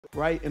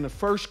right? In the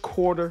first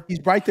quarter,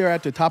 he's right there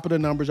at the top of the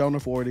numbers on the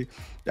 40.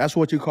 That's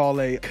what you call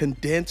a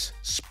condensed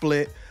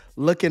split.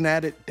 Looking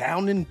at it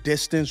down in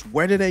distance,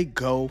 where do they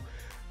go?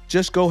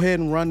 Just go ahead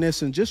and run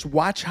this and just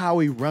watch how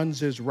he runs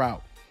his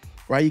route,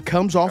 right? He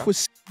comes off with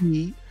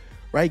speed,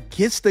 right?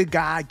 Gets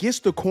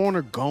the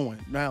corner going.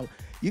 Now,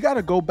 you got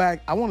to go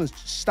back. I want to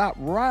stop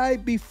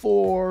right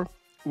before,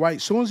 right?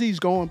 As soon as he's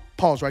going,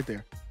 pause right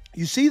there.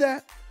 You see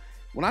that?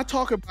 When I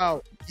talk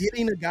about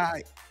getting a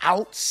guy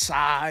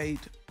outside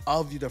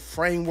of the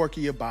framework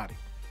of your body,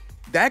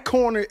 that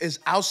corner is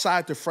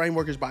outside the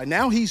framework of his body.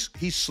 Now he's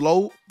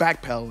slow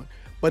backpedaling,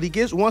 but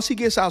once he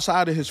gets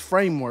outside of his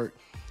framework,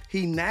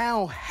 he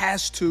now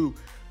has to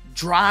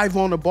drive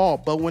on the ball.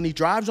 But when he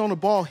drives on the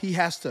ball, he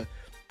has to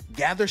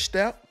gather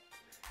step,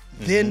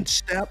 then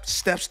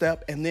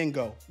step, and then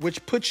go,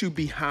 which puts you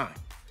behind.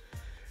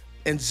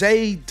 And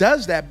Zay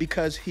does that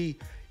because he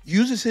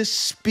uses his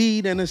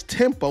speed and his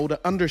tempo to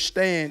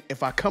understand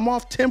if I come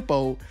off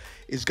tempo,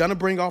 it's going to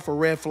bring off a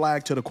red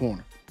flag to the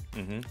corner.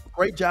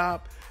 Great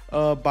job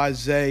by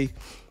Zay.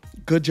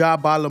 Good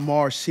job by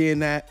Lamar seeing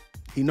that.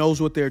 He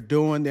knows what they're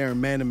doing. They're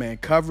in man-to-man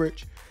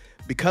coverage.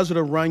 Because of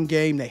the run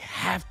game, they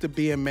have to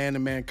be in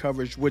man-to-man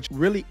coverage, which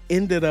really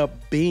ended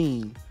up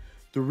being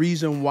the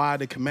reason why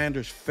the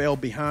Commanders fell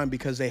behind,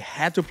 because they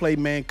had to play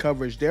man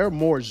coverage. They're a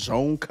more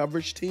zone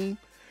coverage team.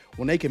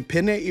 When they can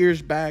pin their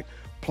ears back,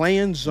 play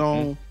in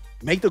zone,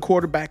 make the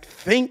quarterback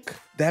think,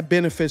 that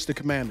benefits the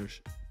Commanders.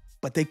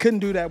 But they couldn't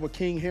do that with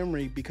King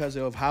Henry because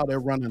of how they're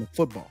running the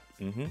football.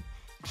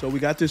 So we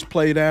got this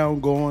play down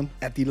going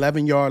at the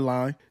 11-yard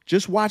line.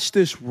 Just watch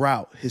this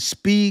route. His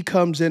speed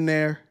comes in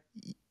there,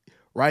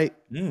 right?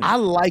 I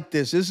like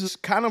this. This is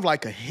kind of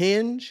like a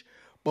hinge,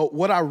 but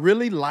what I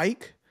really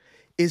like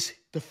is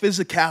the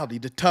physicality,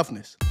 the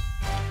toughness.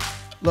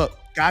 Look,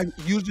 guy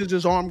uses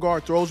his arm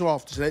guard, throws him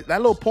off. That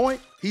little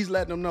point, he's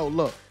letting them know,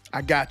 look,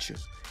 I got you.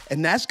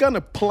 And that's going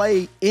to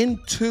play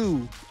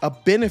into a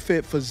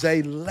benefit for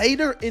Zay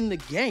later in the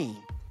game.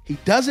 He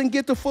doesn't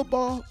get the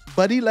football,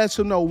 but he lets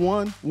him know,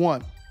 one,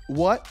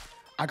 what?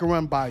 I can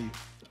run by you.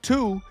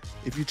 Two,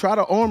 if you try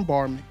to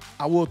armbar me,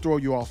 I will throw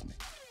you off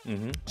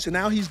me. So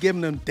now he's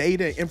giving them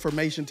data,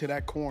 information to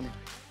that corner.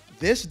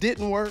 This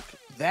didn't work.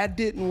 That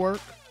didn't work.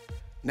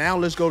 Now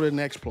let's go to the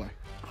next play.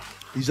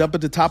 He's up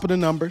at the top of the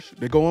numbers.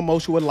 They're going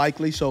motion with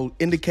likely, so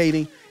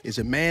indicating is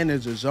a man,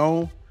 is a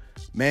zone,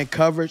 man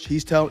coverage.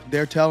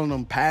 They're telling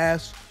him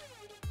pass.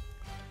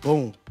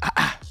 Boom.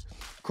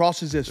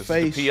 Crosses his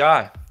face. The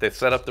PI. They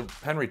set up the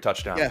Henry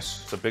touchdown.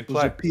 Yes. It's a big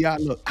play. It was a PI.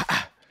 Look,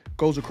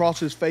 goes across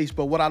his face.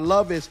 But what I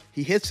love is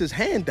he hits his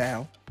hand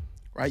down,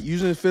 right?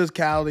 Using his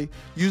physicality,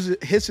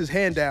 hits his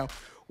hand down,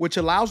 which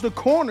allows the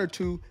corner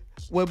to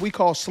what we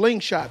call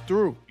slingshot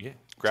through. Yeah.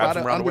 Try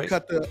to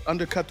undercut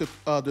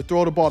the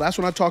throw of the ball. That's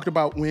when I talked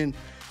about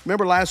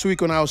remember last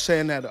week when I was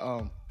saying that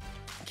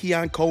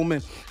Keon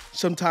Coleman,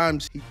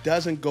 sometimes he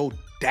doesn't go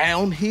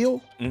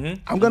downhill.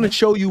 I'm going to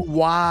show you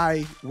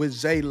why with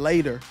Zay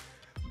later.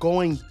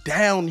 Going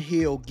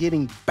downhill,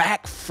 getting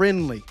back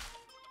friendly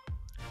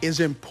is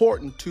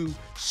important to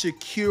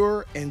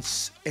secure and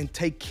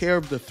take care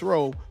of the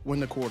throw when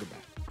the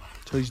quarterback.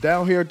 So he's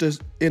down here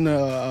in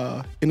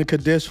a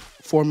Kadesh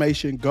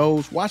formation,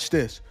 goes. Watch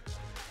this.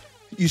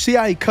 You see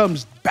how he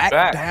comes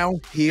back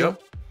downhill?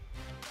 Yep.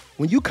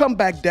 When you come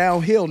back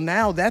downhill,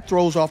 now that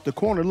throws off the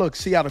corner. Look,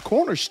 see how the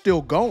corner's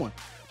still going,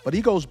 but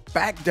he goes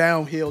back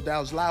downhill.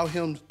 That allows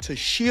him to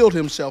shield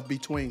himself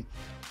between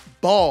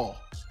ball,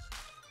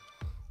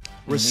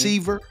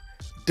 receiver,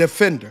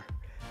 defender.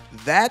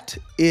 That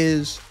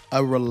is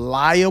a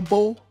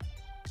reliable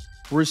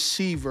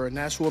receiver, and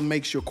that's what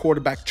makes your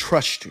quarterback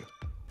trust you.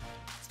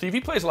 Steve, he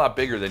plays a lot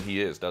bigger than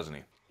he is, doesn't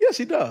he? Yes,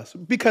 he does,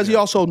 because he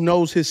also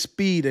knows his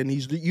speed, and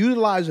he's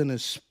utilizing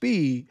his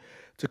speed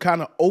to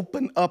kind of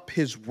open up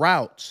his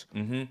routes.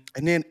 And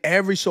then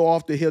every so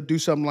often he'll do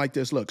something like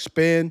this. Look,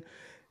 spin,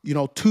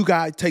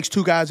 takes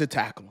two guys to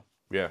tackle him.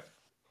 Yeah.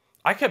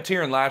 I kept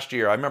hearing last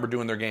year, I remember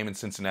doing their game in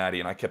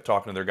Cincinnati, and I kept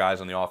talking to their guys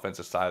on the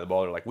offensive side of the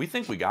ball. They're like, we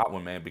think we got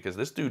one, man, because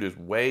this dude is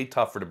way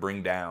tougher to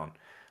bring down,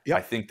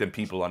 I think, than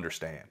people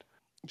understand.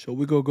 So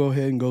we're going to go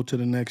ahead and go to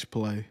the next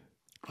play.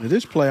 Now,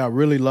 this play I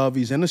really love.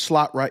 He's in the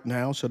slot right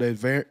now, so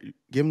they're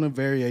giving him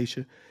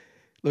variation.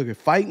 Look at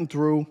fighting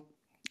through.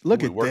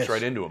 Look at this. Works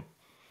right into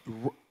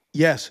him.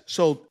 Yes.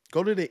 So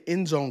go to the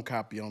end zone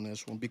copy on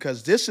this one,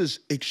 because this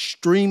is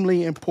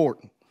extremely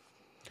important.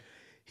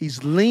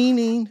 He's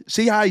leaning.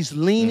 See how he's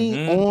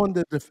leaning on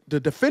the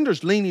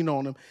defender's leaning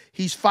on him.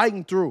 He's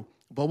fighting through.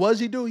 But what does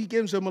he do? He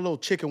gives him a little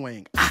chicken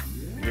wing.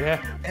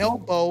 Yeah.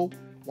 Elbow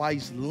while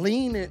he's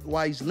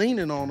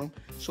leaning on him.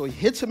 So he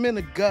hits him in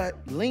the gut,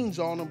 leans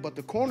on him, but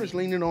the corner's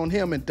leaning on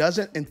him and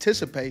doesn't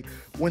anticipate.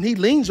 When he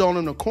leans on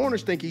him, the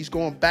corners think he's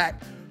going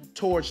back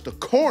towards the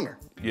corner.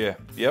 Yeah.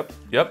 Yep.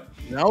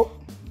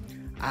 Nope.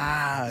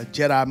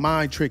 Jedi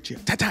mind tricked you.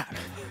 Ta-ta.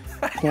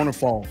 Corner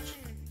falls.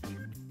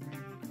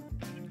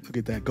 Look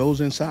at that.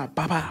 Goes inside.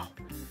 Bow.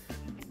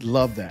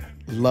 Love that.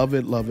 Love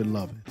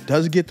it.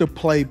 Doesn't get to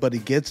play, but he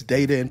gets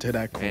data into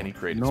that corner. And he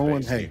created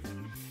knowing, space. Hey,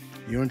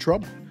 you're in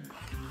trouble.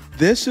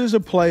 This is a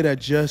play that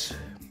just,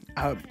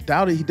 I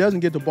doubt it. He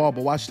doesn't get the ball,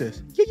 but watch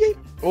this.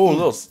 Oh, a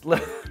little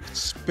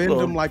spin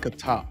him like a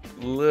top.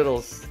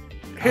 Little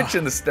hitch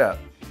in the step.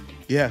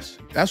 Yes,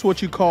 that's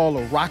what you call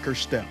a rocker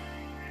step.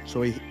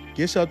 So he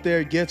gets up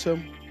there, gets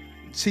him.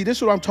 See, this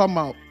is what I'm talking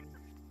about.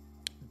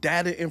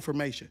 Data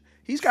information.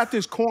 He's got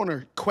this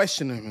corner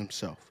questioning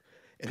himself.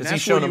 Because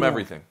he's showing him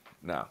everything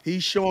now.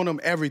 He's showing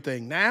him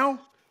everything. Now,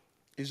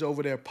 he's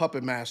over there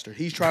puppet master.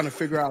 He's trying to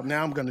figure out,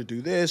 now I'm going to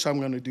do this, I'm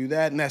going to do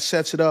that, and that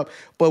sets it up.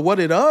 But what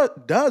it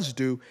does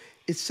do,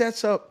 it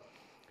sets up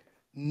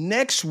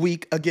next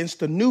week against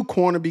the new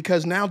corner,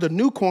 because now the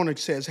new corner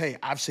says, hey,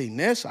 I've seen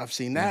this, I've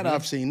seen that,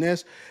 I've seen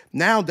this.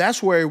 Now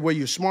that's where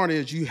you're smart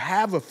is. You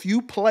have a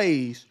few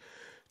plays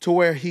to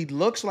where he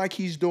looks like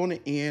he's doing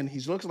the end. He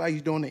looks like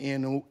he's doing the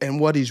end. And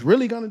what he's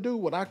really going to do,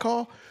 what I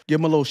call,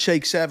 give him a little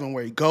shake 7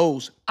 where he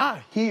goes,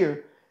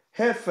 head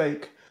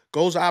fake,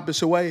 goes the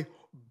opposite way,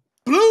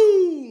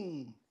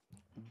 boom,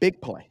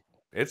 big play.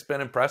 It's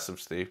been impressive,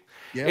 Steve.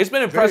 Yeah, it's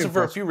been impressive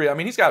for a few reasons. I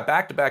mean, he's got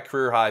back-to-back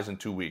career highs in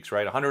 2 weeks,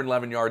 right?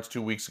 111 yards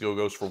 2 weeks ago,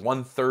 goes for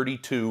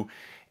 132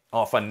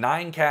 off of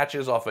 9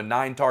 catches, off of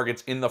 9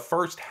 targets in the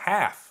first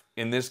half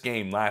in this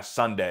game last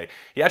Sunday.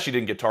 He actually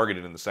didn't get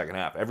targeted in the second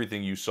half.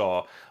 Everything you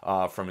saw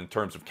from in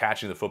terms of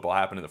catching the football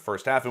happened in the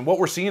first half. And what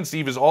we're seeing,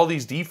 Steve, is all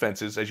these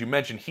defenses, as you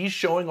mentioned, he's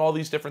showing all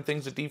these different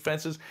things to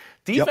defenses.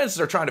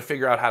 Defenses are trying to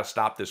figure out how to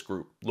stop this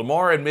group.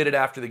 Lamar admitted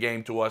after the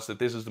game to us that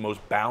this is the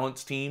most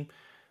balanced team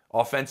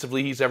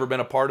offensively he's ever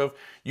been a part of.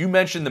 You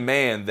mentioned the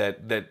man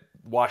that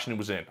Washington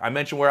was in. I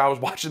mentioned where I was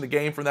watching the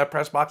game from that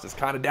press box. It's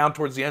kind of down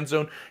towards the end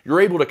zone. You're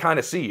able to kind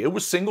of see. It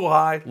was single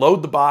high,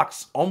 load the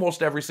box,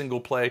 almost every single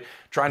play,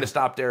 trying to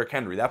stop Derrick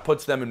Henry. That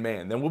puts them in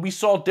man. Then when we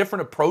saw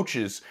different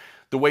approaches,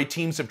 the way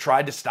teams have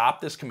tried to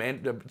stop this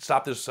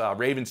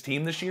Ravens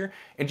team this year,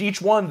 and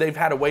each one they've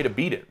had a way to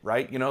beat it,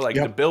 right? You know, like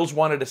the Bills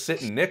wanted to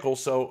sit in nickel,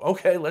 so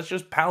okay, let's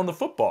just pound the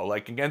football.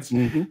 Like against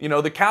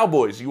the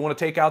Cowboys, you want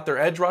to take out their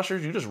edge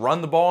rushers, you just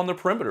run the ball on the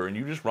perimeter, and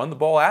you just run the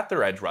ball at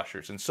their edge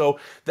rushers. And so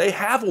they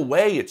have a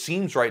way, it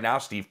seems right now,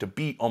 Steve, to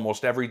beat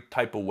almost every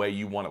type of way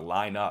you want to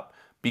line up,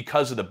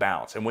 because of the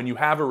bounce. And when you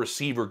have a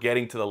receiver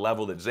getting to the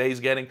level that Zay's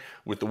getting,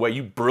 with the way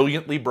you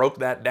brilliantly broke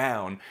that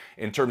down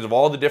in terms of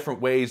all the different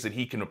ways that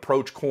he can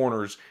approach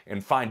corners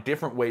and find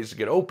different ways to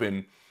get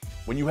open,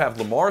 when you have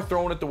Lamar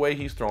throwing it the way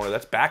he's throwing it,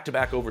 that's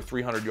back-to-back over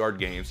 300-yard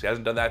games. He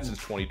hasn't done that since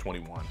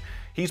 2021.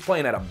 He's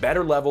playing at a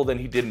better level than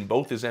he did in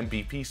both his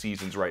MVP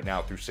seasons right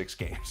now through 6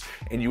 games.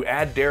 And you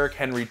add Derrick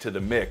Henry to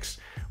the mix.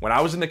 When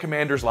I was in the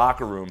Commanders'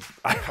 locker room,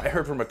 I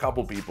heard from a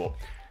couple people,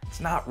 it's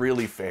not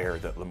really fair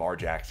that Lamar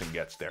Jackson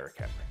gets Derrick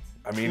Henry.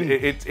 I mean,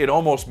 it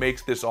almost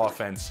makes this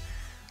offense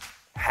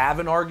have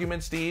an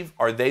argument, Steve.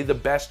 Are they the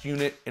best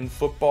unit in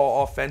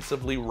football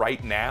offensively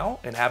right now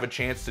and have a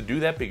chance to do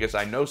that? Because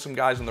I know some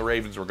guys in the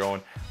Ravens were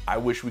going, I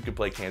wish we could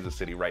play Kansas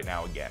City right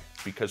now again,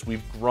 because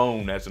we've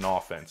grown as an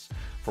offense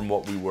from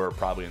what we were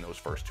probably in those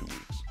first 2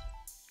 weeks.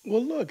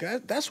 Well, look,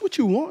 that's what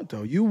you want,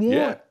 though. You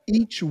want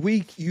each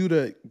week you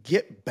to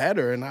get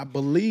better. And I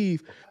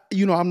believe,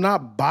 I'm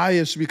not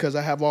biased because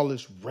I have all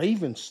this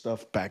Ravens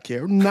stuff back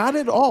here. Not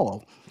at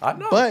all. I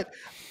know. But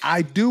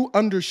I do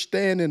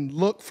understand and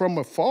look from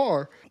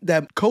afar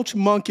that Coach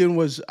Monken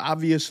was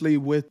obviously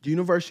with the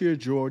University of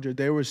Georgia.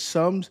 There was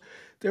some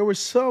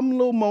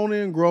little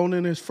moaning and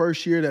groaning his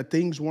first year that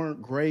things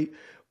weren't great.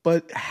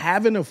 But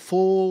having a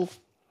full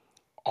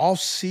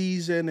off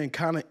season and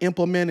kind of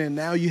implementing,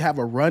 now you have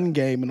a run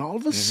game, and all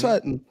of a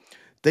sudden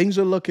things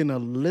are looking a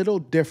little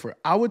different.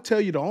 I would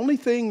tell you the only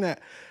thing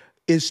that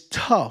is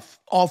tough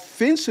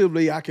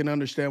offensively, I can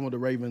understand what the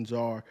Ravens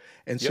are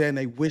and saying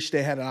they wish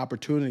they had an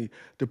opportunity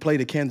to play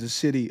the Kansas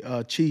City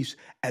Chiefs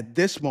at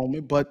this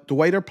moment. But the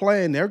way they're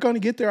playing, they're going to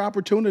get their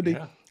opportunity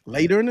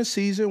later in the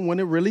season when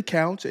it really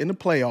counts in the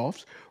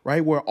playoffs,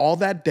 right? Where all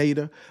that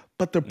data.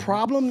 But the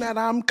problem that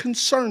I'm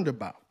concerned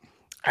about,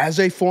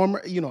 as a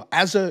former,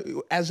 as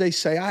they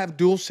say, I have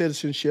dual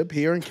citizenship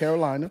here in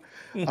Carolina,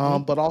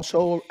 but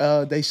also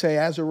they say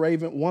as a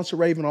Raven, once a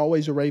Raven,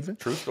 always a Raven.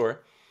 True story.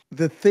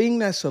 The thing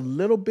that's a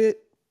little bit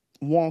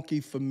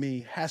wonky for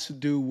me has to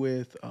do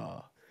with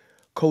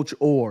Coach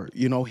Orr.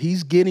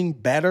 He's getting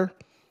better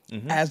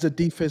as a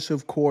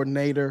defensive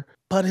coordinator,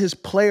 but his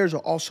players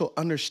are also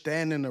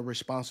understanding the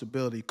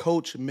responsibility.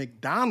 Coach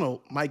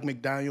Mike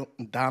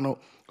McDonald,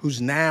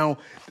 who's now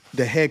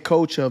the head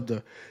coach of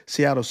the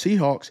Seattle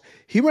Seahawks,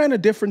 he ran a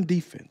different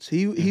defense.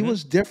 He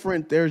was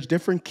different. There's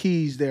different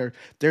keys there.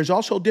 There's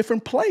also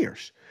different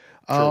players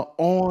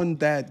on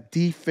that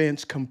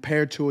defense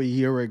compared to a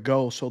year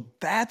ago. So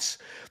that's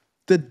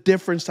the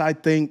difference, I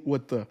think,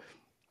 with the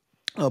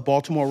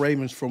Baltimore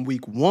Ravens from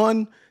week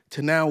 1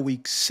 to now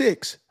week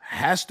 6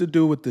 has to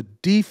do with the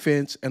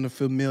defense and the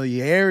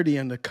familiarity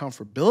and the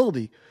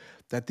comfortability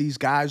that these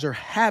guys are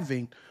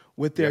having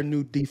with their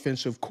new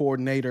defensive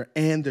coordinator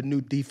and the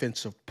new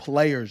defensive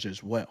players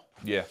as well.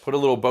 Yeah, put a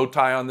little bow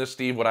tie on this,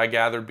 Steve. What I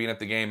gathered being at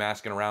the game,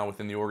 asking around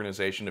within the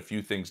organization, a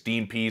few things.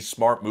 Dean Pease,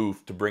 smart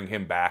move to bring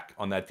him back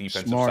on that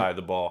defensive side of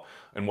the ball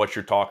and what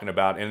you're talking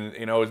about. And,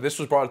 this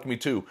was brought up to me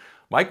too.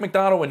 Mike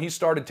McDonald, when he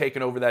started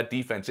taking over that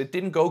defense, it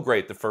didn't go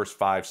great the first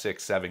 5,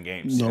 6, 7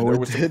 games. No, and there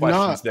was some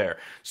questions there.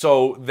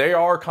 So they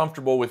are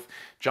comfortable with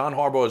John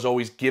Harbaugh has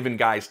always given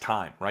guys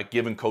time, right?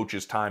 Given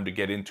coaches time to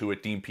get into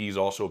it. Dean Pease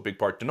also a big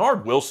part.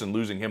 Denard Wilson,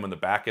 losing him on the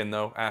back end,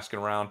 though, asking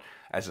around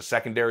as a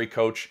secondary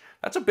coach,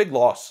 that's a big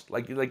loss.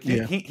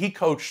 He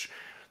coached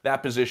that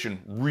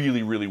position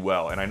really, really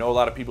well. And I know a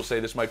lot of people say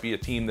this might be a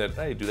team that,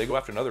 hey, do they go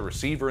after another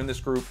receiver in this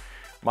group?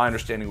 My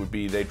understanding would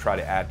be they'd try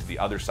to add to the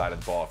other side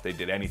of the ball if they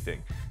did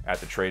anything at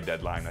the trade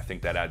deadline. I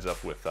think that adds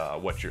up with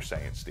what you're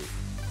saying, Steve.